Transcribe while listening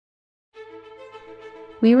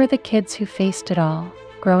We were the kids who faced it all,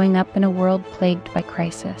 growing up in a world plagued by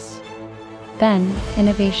crisis. Then,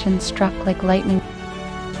 innovation struck like lightning,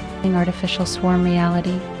 artificial swarm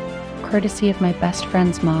reality, courtesy of my best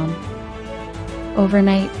friend's mom.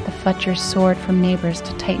 Overnight, the Fletchers soared from neighbors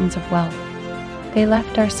to titans of wealth. They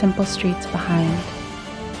left our simple streets behind.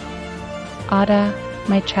 Ada,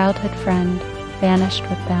 my childhood friend, vanished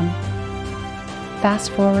with them.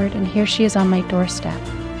 Fast forward, and here she is on my doorstep,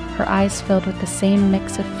 her eyes filled with the same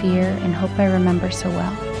mix of fear and hope I remember so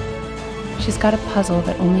well. She's got a puzzle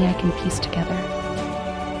that only I can piece together.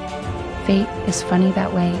 Fate is funny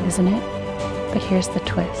that way, isn't it? But here's the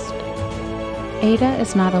twist. Ada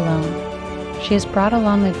is not alone. She has brought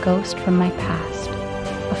along a ghost from my past,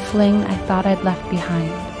 a fling I thought I'd left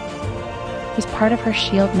behind. He's part of her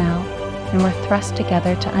shield now, and we're thrust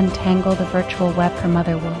together to untangle the virtual web her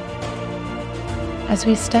mother wove. As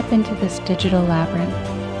we step into this digital labyrinth,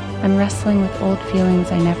 I'm wrestling with old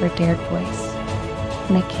feelings I never dared voice,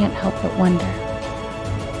 and I can't help but wonder,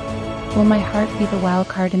 will my heart be the wild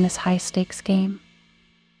card in this high-stakes game?